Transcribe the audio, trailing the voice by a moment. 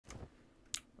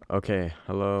Okay,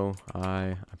 hello.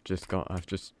 I've just got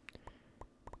into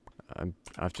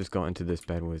this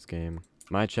bedwars game.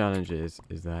 My challenge is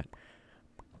that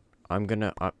I'm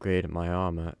gonna upgrade my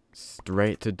armor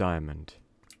straight to diamond.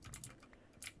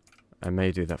 I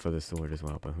may do that for the sword as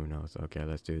well, but who knows? Okay,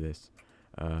 let's do this.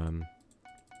 I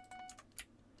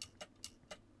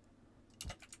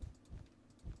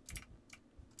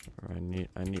need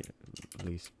at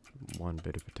least one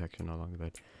bit of protection along the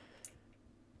bed.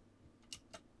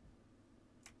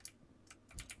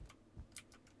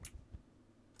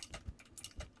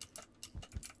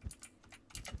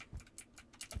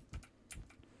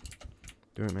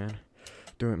 Do it, man.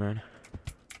 Do it, man.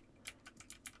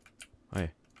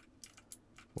 Hey.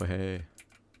 Way.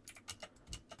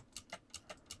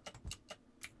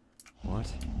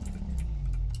 What?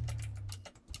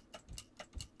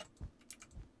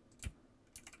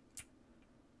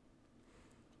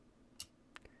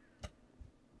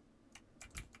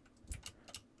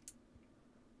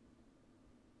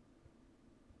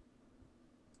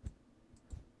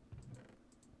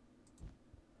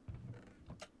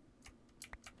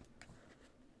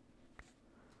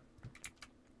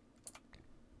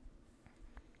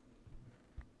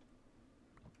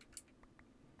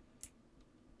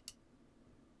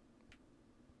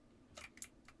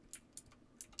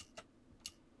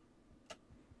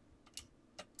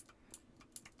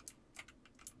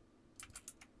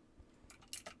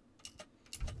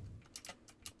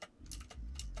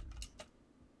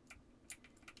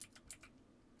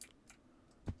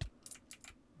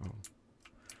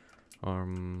 Oh.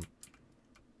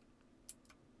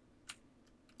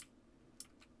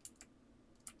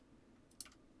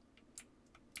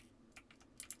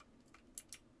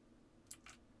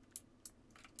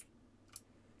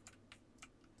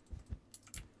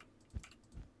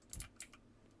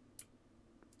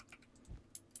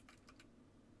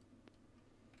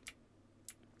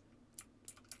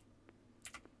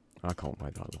 I can't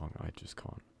wait that long. I just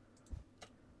can't.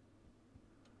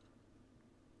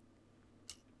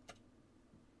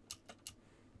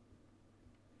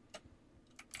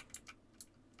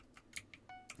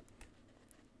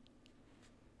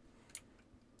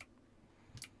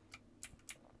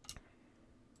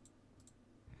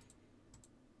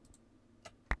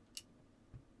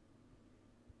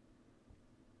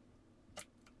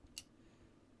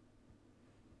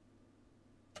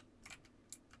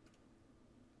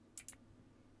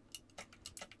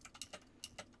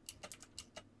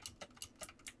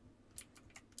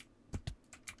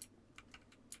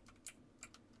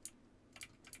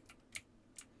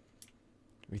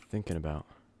 What are you thinking about?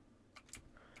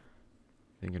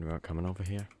 Thinking about coming over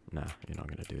here? Nah, you're not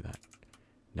gonna do that.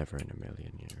 Never in a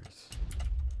million years.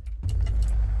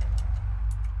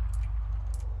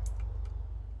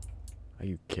 Are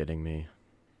you kidding me?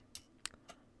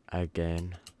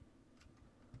 Again?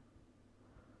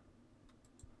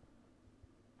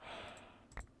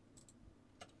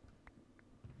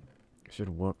 Should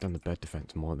have worked on the bed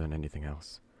defense more than anything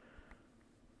else.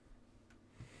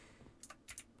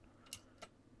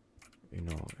 You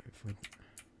know, if we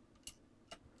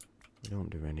don't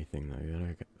do anything,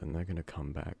 then they're gonna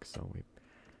come back, so we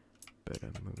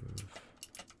better move.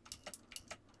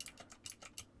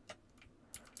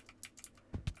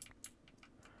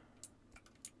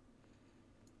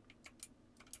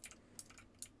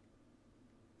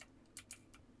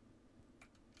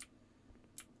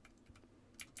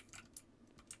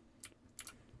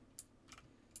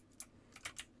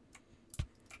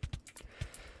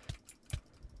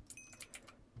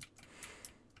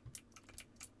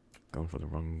 Going for the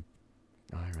wrong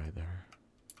eye right there.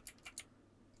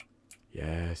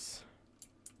 Yes.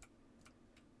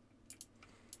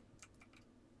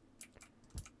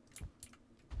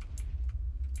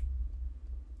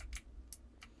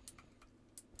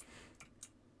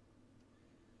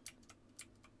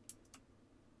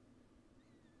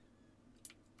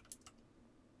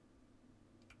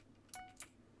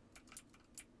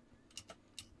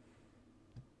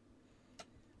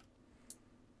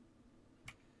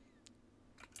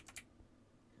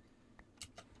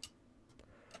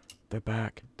 They're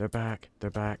back. They're back. They're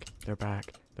back. They're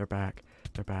back. They're back.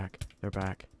 They're back. They're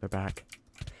back. They're back.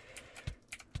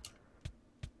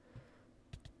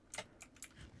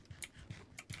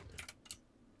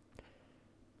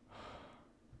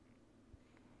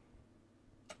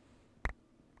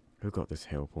 Who got this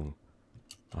hill pull?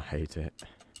 I hate it.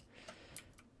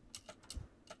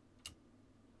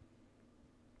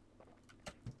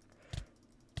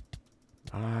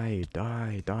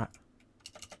 Die.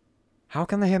 How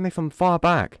can they hear me from far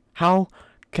back? How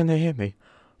can they hear me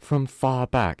from far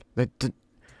back?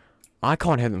 I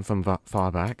can't hear them from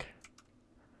far back.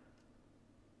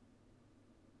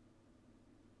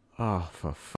 Oh, for